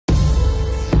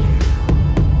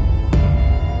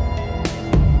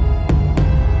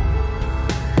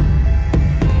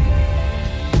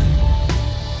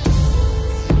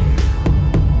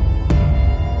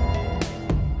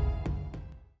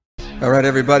right,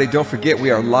 everybody, don't forget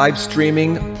we are live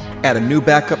streaming at a new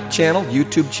backup channel,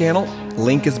 YouTube channel.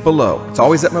 Link is below. It's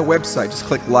always at my website. Just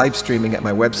click live streaming at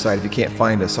my website if you can't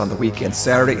find us on the weekend,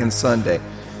 Saturday and Sunday.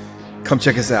 Come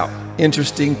check us out.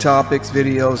 Interesting topics,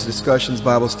 videos, discussions,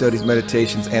 Bible studies,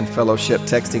 meditations, and fellowship,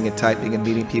 texting and typing and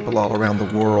meeting people all around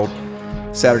the world,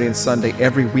 Saturday and Sunday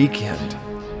every weekend.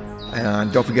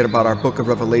 And don't forget about our Book of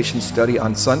Revelation study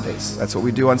on Sundays. That's what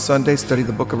we do on Sundays, study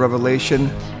the Book of Revelation.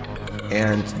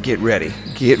 And get ready,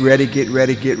 get ready, get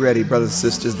ready, get ready, brothers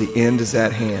and sisters. The end is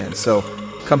at hand. So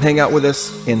come hang out with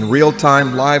us in real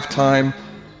time, live time,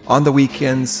 on the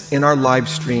weekends, in our live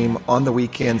stream on the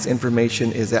weekends.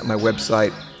 Information is at my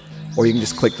website, or you can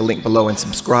just click the link below and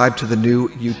subscribe to the new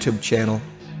YouTube channel.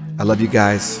 I love you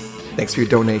guys. Thanks for your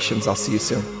donations. I'll see you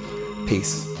soon.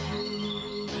 Peace.